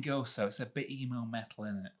 Waking Ghosts, so it's a bit emo metal,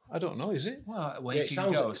 isn't it? I don't know, is it? Well, Yeah, Waking it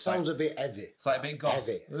sounds, Ghosts. a bit heavy. It's like a bit goth.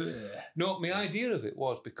 Heavy. Ugh. No, my idea of it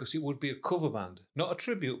was because it would be a cover band, not a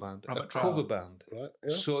tribute band, Robert a cover Trout. band. Right?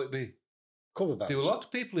 Yeah. So it'd be Cover band. there were a lot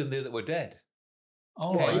of people in there that were dead.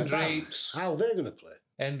 Oh, Right. right. Hendrix, How are they going to play?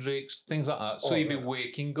 Hendrix, things like that. So Oh, you'd be right.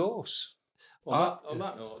 Waking Ghosts. On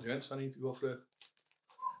that note, gents, I need to go for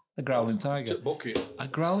A Growling a Tiger. tip bucket. A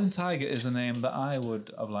Growling Tiger is a name that I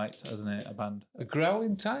would have liked as a band. A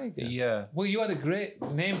Growling Tiger. Yeah. Well, you had a great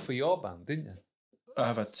name for your band, didn't you?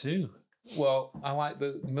 I've had two. Well, I like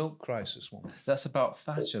the Milk Crisis one. That's about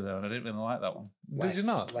Thatcher, though, and I didn't really like that one. Did you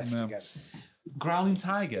not? Left No. again. Growling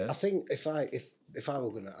Tiger. I think if I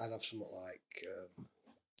were going to, I'd have something like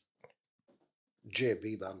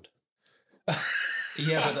JB band.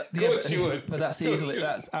 Yeah, but, Of course you would. but that's Of course easily you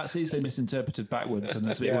would. that's easily misinterpreted backwards, and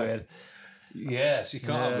it's a bit Yeah. weird. Yes, you can't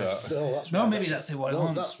Yeah. have that. No, that's No, why maybe that's what it No,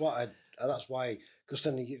 wants. that's what I. That's why. Because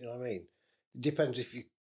then you know what I mean. It depends if you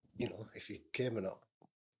came or not.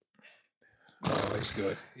 Oh, it's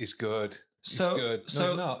good. It's good. So, it's good. No, so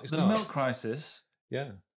it's not. It's the not. Milk Crisis.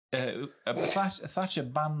 Yeah. Thatcher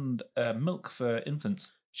banned milk for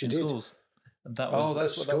infants She in did. schools. And that Oh, was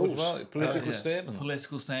that's what that was schools. about. Political yeah. statement.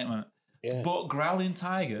 political statement. Yeah. But Growling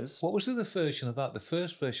Tigers, What was the other version of that? The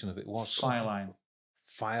first version of it was Fireline.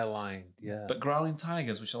 Fireline. Yeah. But Growling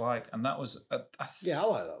Tigers, which I like, and that was Yeah, I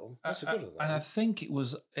like that one. That's a good one. that And I one. think it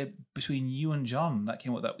was between you and John that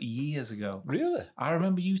came up with that years ago. Really? I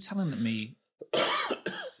remember you telling me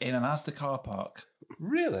in an Asda car park.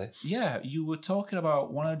 Really? Yeah, you were talking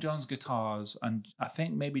about one of John's guitars, and I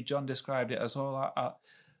think maybe John described it as all.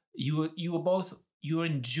 You were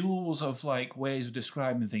in jewels of like ways of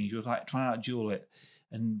describing things. You were like trying to jewel it,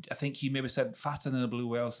 and I think you maybe said fatter than a blue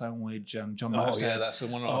whale sandwich, and John. might have Oh, said, yeah, that's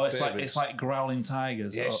one of Oh, our it's favourites. like Growling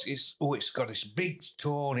Tigers. Yes, it's got this big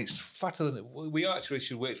tone. It's fatter than we actually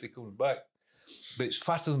should wait till he comes back. But it's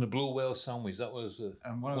fatter than a blue whale sandwich. That was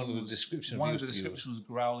And one of the descriptions. One we of the used to use. descriptions was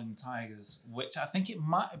Growling Tigers, which I think it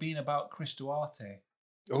might have been about Chris Duarte.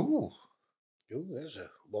 Oh, Oh, there's a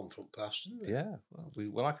one front pass, isn't there? yeah. Well, we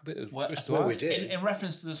like a bit of. Well, Chris that's what we Duarte. did. In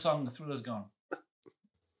reference to the song "The Thriller's Gone."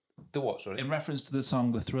 The what, sorry? In reference to the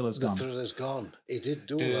song "The Thriller's The Gone." Thriller's Gone. He did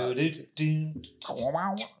do that. It's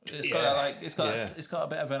got like it's got a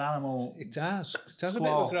bit of an animal. It has. It has a bit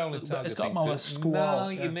of Squall. a growling tiger. It's got thing more to of a it. squall, Now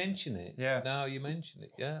yeah. you mention it. Yeah. Now you mention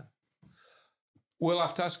it. Yeah. We'll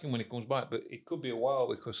have to ask him when he comes back, but it could be a while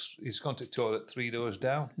because he's gone to toilet 3 doors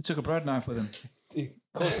down. He took a bread knife with him. He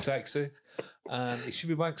calls a taxi, and he should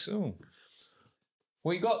be back soon.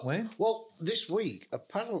 What you got, Wayne? Well, this week,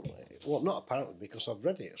 apparently, well, not apparently because I've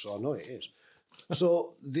read it, so I know it is.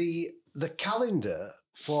 So the calendar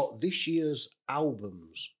for this year's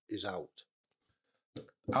albums is out.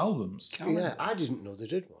 Albums. Yeah, I didn't know they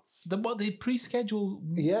did one. They pre-schedule.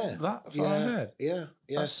 Yeah, That far ahead. Yeah.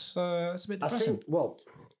 That's a bit I depressing. think. Well,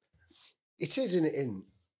 it is in it. In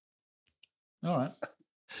All right.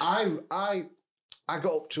 I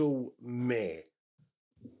got up to May,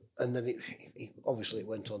 and then it obviously it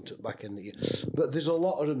went on to back in the year. But there's a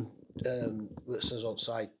lot of them that says on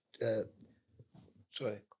site.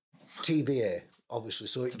 TBA, obviously.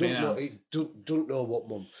 So it To be don't know, announced. don't know what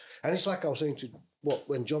month. And it's like I was saying to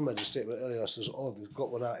when John made a statement earlier. I says, "Oh, they've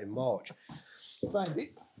got one out in March." Find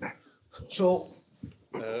it. So,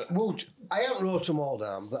 well, I haven't wrote them all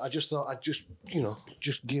down, but I just thought I'd just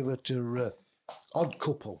give it a odd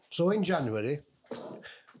couple. So in January,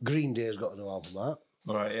 Green Day's got a new album out.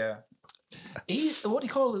 All right. Yeah. What do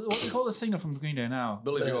you call the singer from Green Day now?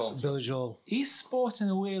 Billy Joel. Billy Joel. He's sporting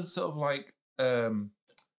a weird sort of like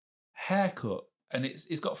haircut, and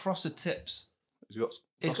he's got frosted tips. He's got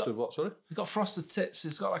frosted what, sorry? He's got frosted tips.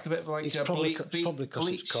 It's got like a bit of like It's a probably because it's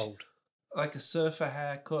bleach, cold. like a surfer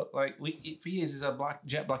haircut. Like for years he's had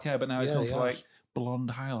jet black hair, but now he's Yeah, gone he for has. like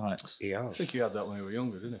blonde highlights. He has. I think he had that when he was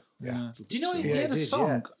younger, didn't he? Yeah. Do you know he Yeah, had a he did,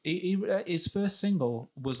 song? His first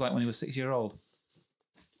single was like when he was 6 years old.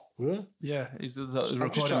 Really? Yeah, he's the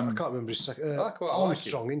I'm just trying, I can't remember his second. I quite like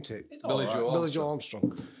Armstrong, isn't it? It's Billy all right. Joel. Billy Joel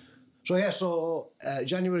Armstrong. So yeah,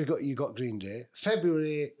 January you got Green Day.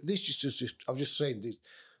 February, this is just I'm just saying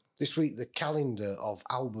this week the calendar of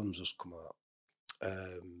albums has come out.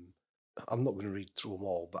 I'm not going to read through them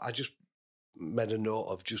all, but I just made a note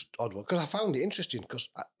of just odd one because I found it interesting because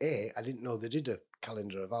I didn't know they did a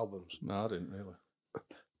calendar of albums. No, I didn't really.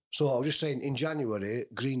 So I was just saying in January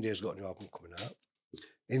Green Day's got a new album coming out.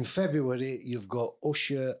 In February you've got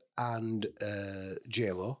Usher and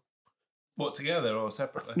J-Lo. What, together or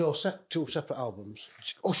separately? No, two separate albums.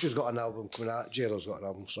 Usher's got an album coming out. J-Lo's got an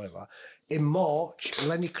album, sorry about that. In March,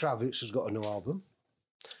 Lenny Kravitz has got a new album.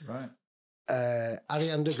 Right.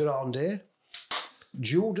 Ariana Grande,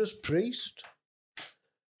 Judas Priest,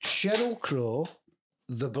 Sheryl Crow,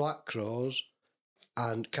 The Black Crowes,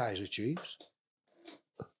 and Kaiser Chiefs.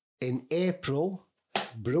 In April,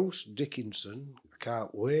 Bruce Dickinson. I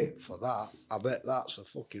can't wait for that. I bet that's a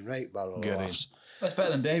fucking rape barrel. Get in. laughs. That's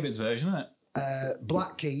better than David's version, isn't it?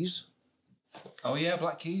 Black Keys. Oh yeah,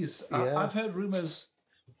 Black Keys. Yeah. I've heard rumours.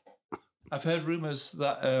 That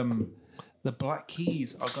the Black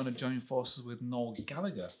Keys are going to join forces with Noel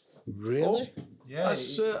Gallagher. Really? Yeah.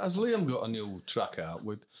 Has Liam got a new track out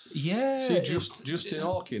with? yeah. See, it's- Justin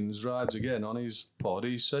Hawkins rides again on his pod.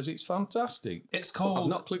 He says it's fantastic. It's called I've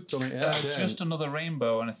not clicked on it yet. Just Another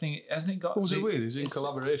Rainbow, and I think hasn't it got? What was it with? Is it in it's-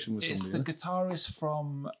 collaboration with It's somebody? the guitarist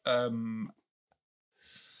from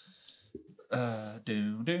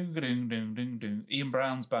Ian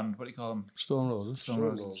Brown's band. What do you call him? Stone Roses. Stone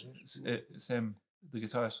Roses. It's him, the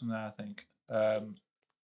guitarist from there, I think.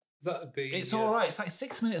 That'd be. It's all right. It's like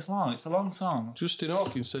 6 minutes long. It's a long song. Justin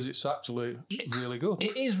Hawkins says it's actually really good.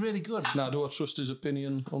 It is really good. Now, do I trust his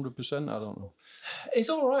opinion 100%? I don't know. It's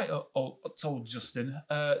all right. Told Justin.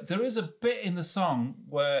 There is a bit in the song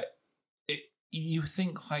where you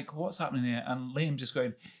think like, what's happening here? And Liam just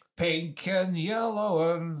going pink and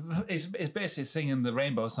yellow, and it's basically singing the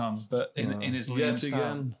Rainbow song, but in his Liam Yet style.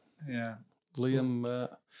 again, Yeah. Liam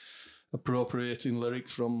appropriating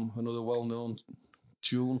lyrics from another well-known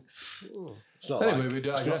tune. It's not Anyway, like, we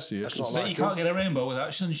digress here. It's not But you like can't get a rainbow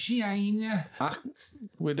without sunshine.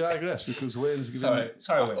 We digress because Wayne's giving.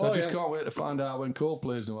 Sorry, Wayne. I just can't wait to find out when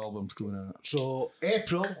Coldplay's new album's coming out. So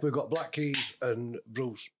April, we've got Black Keys and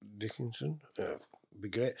Bruce Dickinson. Be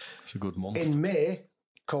great. It's a good month. In May,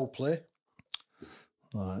 Coldplay.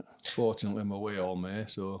 Right. Fortunately, I'm away all May,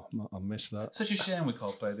 so I missed that. Such a shame with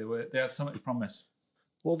Coldplay. They had something to promise.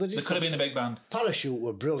 Well, they did. They could have been a big band. Parachute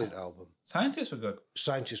were a brilliant album. Scientists were good.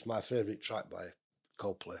 Scientist, my favourite track by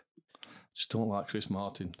Coldplay. Just don't like Chris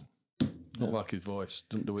Martin. Don't like his voice.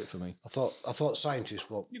 Doesn't do it for me. I thought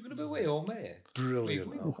Scientist were You're going to be away all May.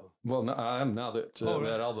 brilliant album. Well, no, I am now that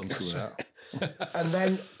their album's coming out.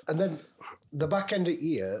 And then the back end of the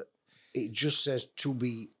year, it just says to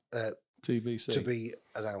be TBC. to be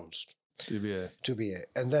announced. To be a.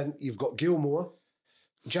 And then you've got Gilmore,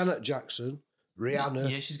 Janet Jackson, Rihanna,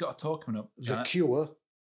 Yeah, she's got a tour coming up. The Janet. Cure,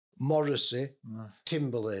 Morrissey,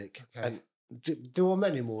 Timberlake, Okay. and there were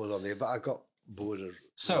many more on there, but I got bored of reading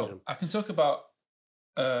So them. I can talk about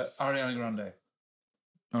Ariana Grande.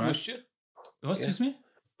 All right. Must you? What, excuse me?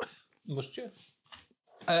 Must you?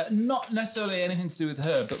 Not necessarily anything to do with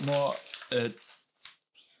her, but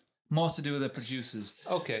more to do with the producers.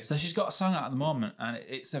 Okay. So she's got a song out at the moment, and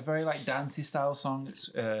it's a very like dancey style song.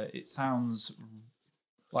 It sounds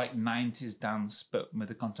like 90s dance, but with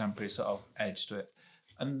a contemporary sort of edge to it,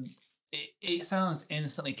 and it sounds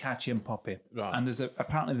instantly catchy and poppy. Right. And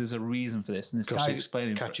apparently there's a reason for this, and this guy's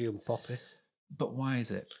explaining. Catchy and poppy. But why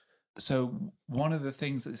is it? So one of the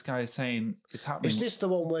things that this guy is saying is happening. Is this the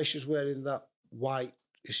one where she's wearing that white?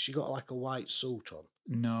 Has she got like a white suit on?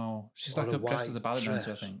 No, she's Or like a dressed as a white ballet dancer, I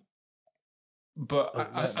dress. think. But Oh,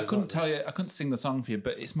 I maybe couldn't not tell you. I couldn't sing the song for you.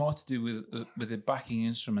 But it's more to do with the backing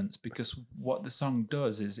instruments, because what the song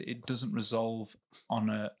does is it doesn't resolve on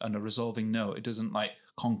a resolving note. It doesn't like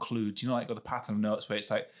conclude. You know, like with the pattern of notes where it's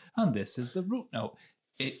like, and this is the root note.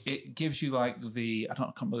 It gives you like I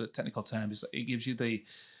can't remember the technical term. It gives you the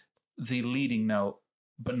leading note,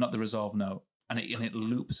 but not the resolved note, and it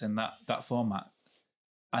loops in that format,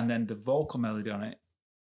 and then the vocal melody on it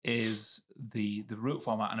is the root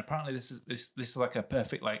format. And apparently this is like a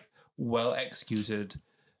perfect, like well executed,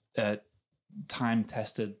 time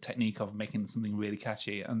tested technique of making something really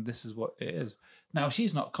catchy, and this is what it is. Now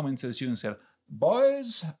she's not coming to the studio and said,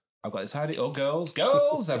 "Boys, I've got this idea," or "Girls,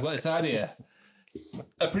 I've got this idea."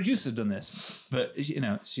 A producer done this, but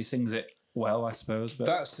she sings it well, I suppose. But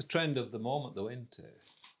That's the trend of the moment, though, isn't it?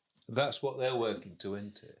 That's what they're working to,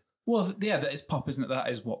 isn't it? well, yeah, that is pop, isn't it? That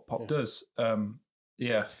is what pop does.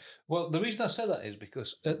 Yeah. Well, the reason I say that is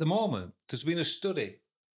because at the moment there's been a study,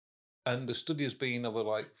 and the study has been over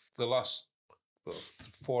like the last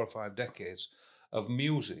 4 or 5 decades of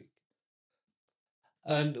music,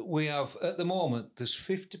 and we have at the moment there's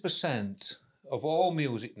 50% of all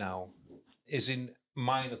music now is in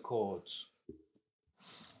minor chords.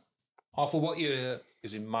 Half of what you hear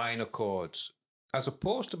is in minor chords, as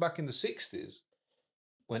opposed to back in the 60s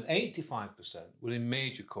when 85% were in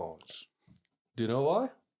major chords. Do you know why?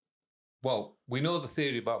 Well, we know the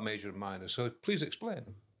theory about major and minor, so please explain.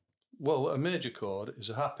 Well, a major chord is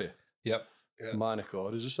a happy. Yep. A minor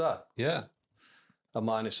chord is a sad. Yeah. A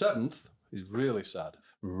minor seventh is really sad.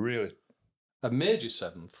 Really. A major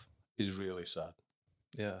seventh is really sad.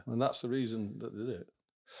 Yeah. And that's the reason that they did it.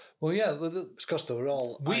 Well, yeah. It's because they were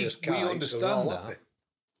all We highest kites, they were understand all that. happy.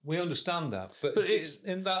 We understand that, but But it's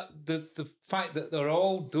in that the fact that they're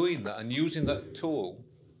all doing that and using that tool.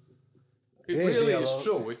 It Here's really the is yellow.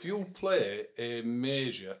 true. If you play a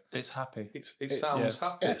major, It's happy. it sounds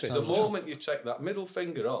happy. Yeah, it the sounds moment you take that middle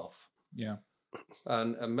finger off Yeah.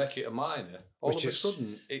 and make it a minor, all Which of a is-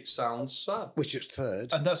 sudden it sounds sad. Which is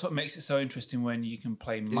third. And that's what makes it so interesting when you can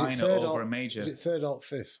play Is it minor third over or a major. Is it third or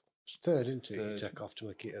fifth? It's third, isn't it? You Third. take off to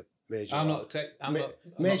make it a major. I'm or- not tech.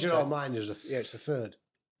 major or minor is it's the third.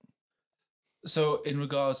 So in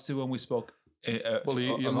regards to when we spoke, Well,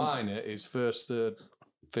 your a month- minor is first, third,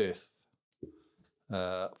 fifth,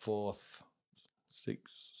 fourth,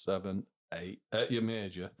 sixth, seven, eight. Your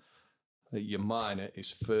major, your minor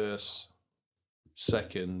is first,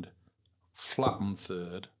 second, flattened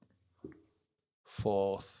third,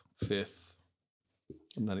 fourth, fifth,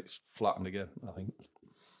 and then it's flattened again. I think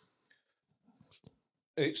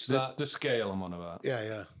It's This, that. the scale I'm on about.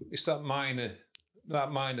 Yeah. It's that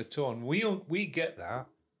minor tone. We get that.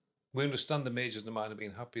 We understand the majors and the minor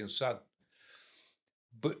being happy and sad,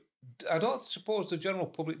 but I don't suppose the general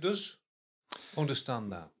public does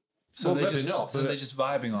understand that. so Well, they're maybe just, not, So but- they're just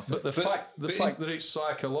vibing off But it. the but fact that it's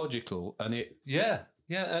psychological and it Yeah.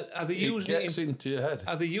 Are they using gets into your head.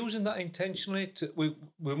 Are they using that intentionally? We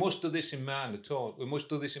must do this in minor tone. We must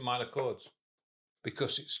do this in minor chords,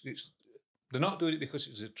 because it's they're not doing it because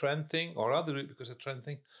it's a trend thing, or are they doing it because it's a trend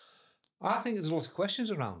thing? I think there's a lot of questions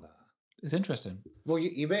around that. It's interesting. Well,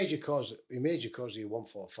 your major chords are your 1,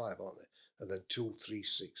 4, 5, aren't they? And then 2, 3,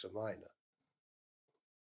 6 are minor.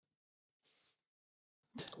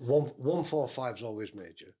 1, 4, 5 is always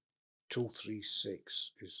major. 2, 3,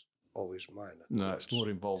 6 is always minor. No, it's more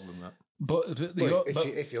involved than that. But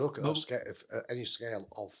If you look at any scale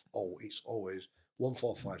of it's always 1,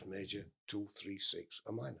 4, 5 major, 2, 3, 6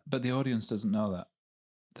 are minor. But the audience doesn't know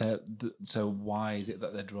that. So why is it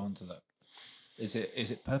that they're drawn to that? Is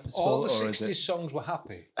it purposeful, All the or is 60s it? songs were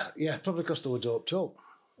happy. Yeah, probably because they were doped up.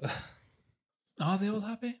 Are they all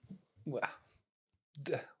happy? Well,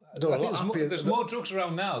 They're I a think lot happier. there's more drugs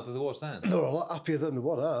around now than there was then. They're a lot happier than they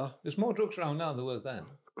were. There's more drugs around now than there was then.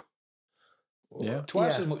 Yeah.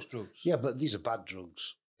 Twice as much drugs. Yeah, but these are bad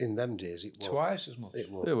drugs. In them days, it was. Twice as much. It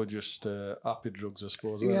was. They were just happy drugs, I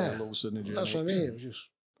suppose. Yeah. Hallucinogenics. That's what I mean. It was just.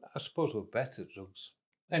 I suppose we're better drugs.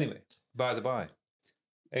 Anyway, by the by,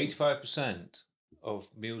 85% of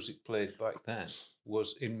music played back then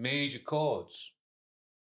was in major chords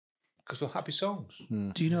because they're happy songs.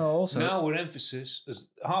 Do you know also? Now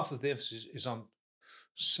half of the emphasis is on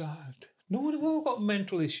sad. No, we've all got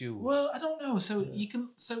mental issues. Well, I don't know. So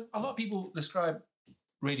So a lot of people describe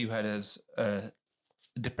Radiohead as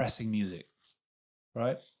depressing music,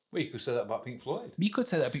 right? Well, you could say that about Pink Floyd. You could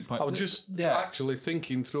say that Pink Floyd. I was just actually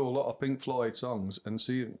thinking through a lot of Pink Floyd songs and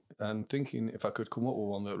thinking if I could come up with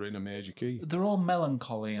one that were in a major key. They're all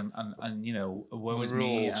melancholy and you know, woe is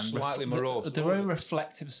me and slightly morose. They're very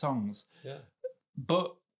reflective songs. Yeah.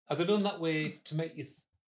 But are they done that way to make you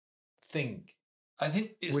think? I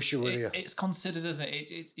think Wish you were here. it's considered as it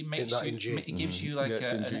makes that you, in G. it gives you like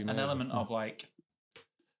Yeah, an element of like.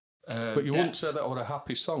 But you wouldn't say that were a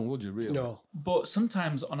happy song, would you? Really? No. But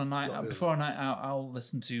sometimes on a night Not out, really. before a night out, I'll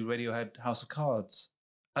listen to Radiohead House of Cards,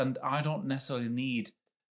 and I don't necessarily need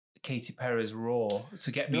Katy Perry's Raw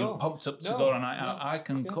to get me No. pumped up to No. go on a night out. No.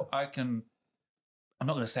 I can. I'm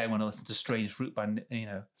not going to say I want to listen to Strange Fruit by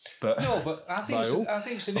but No, but I think it's an I'm going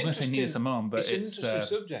to say Nina interesting. Simone, but It's an interesting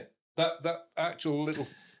subject. That actual little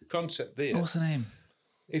concept there. what's the name?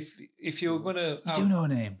 If you're going to, You do know a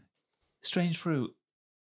name? Strange Fruit.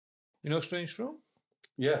 you know, Strange Fruit.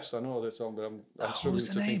 Yes, I know that song, but I'm struggling what's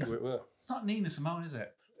to the think name? of it. Where? It's not Nina Simone, is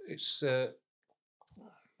it? It's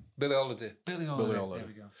Billie Holiday. Billie Holiday. Holiday. There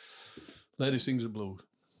we go. Lady Sings the Blues.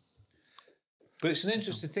 But it's an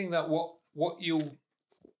interesting thing that what you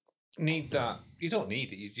need that you don't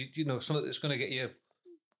need it. You know, something that's going to get you.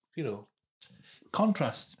 You know,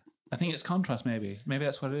 Contrast. I think it's contrast. Maybe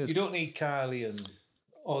that's what it is. you don't need Kylie and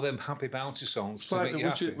all them happy bouncy songs It's to like make you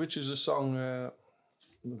happy. which is a song.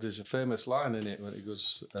 There's a famous line in it when it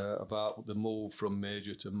goes about the move from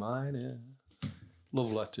major to minor.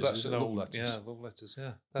 Love letters. That's Isn't it? Love letters. Yeah, love letters.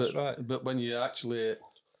 Yeah, that's right. But when you actually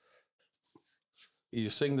you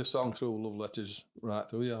sing the song through love letters right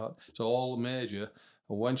through your heart, so all major.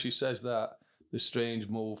 And when she says that, the strange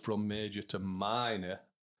move from major to minor,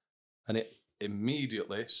 and it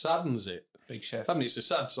immediately saddens it. Big Chef. I mean, it's a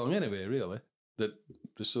sad song anyway, really. The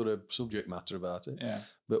sort of subject matter about it. Yeah.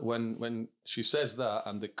 But when she says that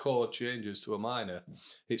and the chord changes to a minor,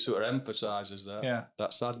 it sort of emphasises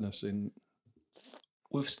that sadness in.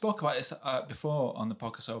 We've spoke about this before on the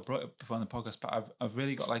podcast. I brought it up before on the podcast, but I've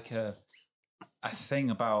really got like a thing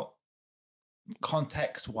about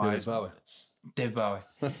context-wise. David Bowie.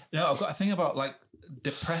 No, I've got a thing about like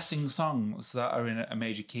depressing songs that are in a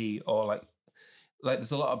major key, or like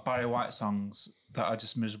there's a lot of Barry White songs that are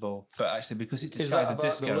just miserable, but actually because it's disguised as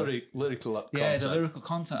disco. The lyrical content? Yeah, the lyrical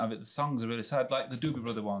content of it. The songs are really sad, like the Doobie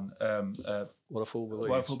Brother one. What a Fool Believes.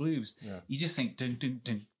 What a Fool Believes. Yeah. You just think ding ding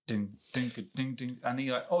ding ding ding ding ding, and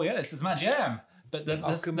you're like, oh yeah, this is my jam. But the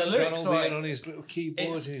lyrics are like on his little keyboard,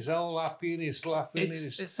 it's- and he's all happy and he's laughing.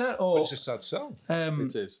 it's sad. but Or it's a sad song.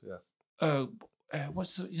 It is, yeah.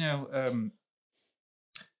 what's the,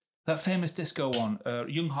 that famous disco one,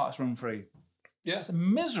 Young Hearts Run Free. Yeah. It's a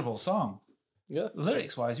miserable song. Yeah.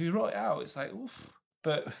 Lyrics wise, if you wrote it out, it's like oof.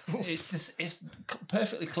 But it's just it's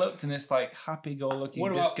perfectly cloaked in this like happy go lucky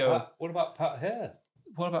disco. What about Pat Hare?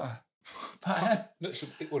 What about Pat Hare? No,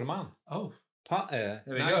 it was a man. Oh, Pat Hare.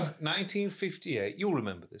 There we go. 1958. You'll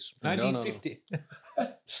remember this. No, no, no. 1950.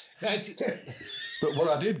 But what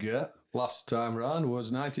I did get last time round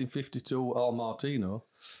was 1952 Al Martino,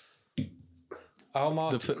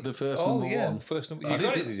 the first number one. First number. You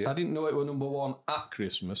got it, did you? I didn't know it was number one at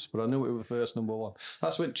Christmas, but I knew it was the first number one.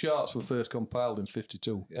 That's when charts were first compiled in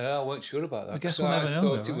 52. Yeah, I wasn't sure about that. I guess So we'll never know.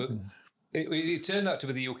 thought Though, right? it turned out to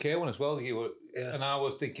be the UK one as well. And I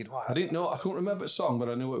was thinking, wow. I didn't know, I couldn't remember the song, but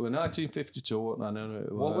I knew it was 1952, and I knew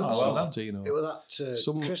it was What was the Al song? Martino. It was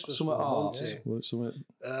that Christmas some one, art. wasn't it? Was it something?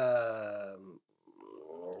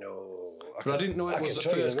 No. But I didn't know it was the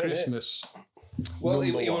first Christmas. Well,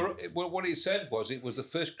 number one. what it said was it was the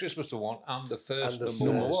first Christmas one and the first And the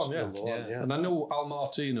number first one. number one, yeah. And I knew Al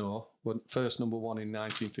Martino went first number one in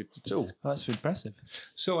 1952. That's impressive.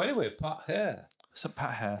 So anyway, Pat Hare. So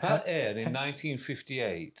Pat Hare. Pat Hare in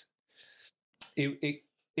 1958.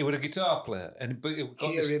 He was a guitar player, but it got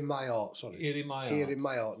Here in my heart, sorry. Here in my Here heart. in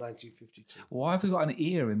my heart, 1952. Why have they got an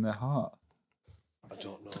ear in their heart? I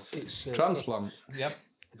don't know. It's Transplant. Yep,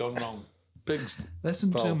 gone wrong. Pigs.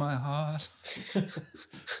 Listen to Valve. my heart.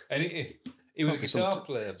 And he was a guitar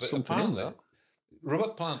player, but something in apparently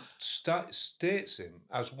Robert Plant states him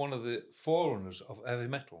as one of the forerunners of heavy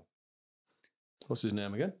metal. What's his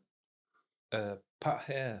name again? Pat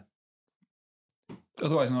Hare.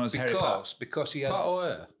 Otherwise known as Harry Pat. Because he Pat had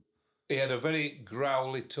O'Hare. he had a very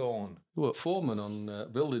growly tone. He worked foreman on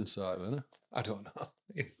building site, wasn't he? I don't know.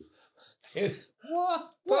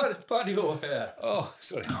 What? Paddy O'Hare. Oh,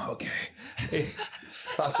 sorry. Okay.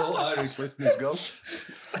 That's all Irish listeners go.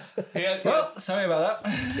 Well, sorry about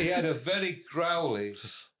that. He had a very growly,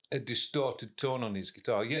 distorted tone on his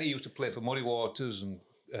guitar. Yeah, he used to play for Muddy Waters and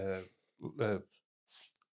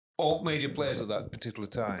all major players at that particular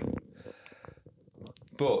time.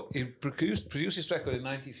 But he produced this record in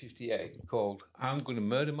 1958 called "I'm Gonna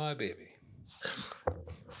Murder My Baby."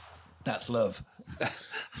 That's love.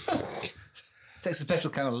 Takes a special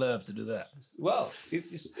kind of love to do that. Well, it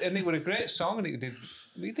was a great song, and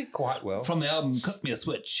he did quite well. From the album Cut Me a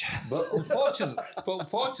Switch. But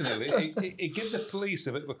unfortunately, he gave the police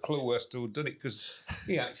a bit of a clue as to who done it, because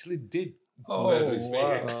he actually did murder his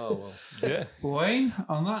baby. Oh, well. Yeah. Wayne,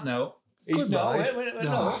 on that note, Goodbye.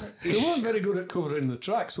 No. They weren't very good at covering the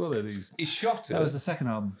tracks, were they? These. He shot her. that was the second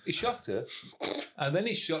album. He shot her, and then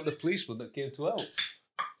he shot the policeman that came to help.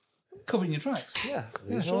 Covering your tracks. Yeah.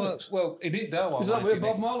 Sure. Well, he didn't die while Is that where 1980.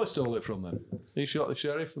 Bob Marley stole it from then? He shot the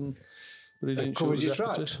sheriff but he didn't covered shoot your the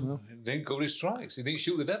deputy. tracks? No, He didn't cover his strikes. He didn't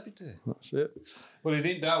shoot the deputy. that's it. Well, he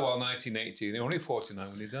didn't die while 1980. He was only 49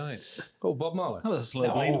 when he died. Oh, Bob Marley. That was a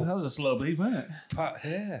slow bleed. That was a slow bleed, wasn't it? Pat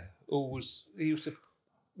Hare, he used to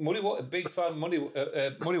big fan Muddy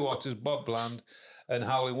Waters, Bob Bland, and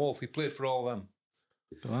Howlin' Wolf. He played for all them.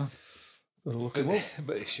 Wow. Better look him up.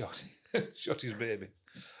 But he shot his baby.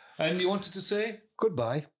 And you wanted to say?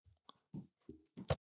 Goodbye.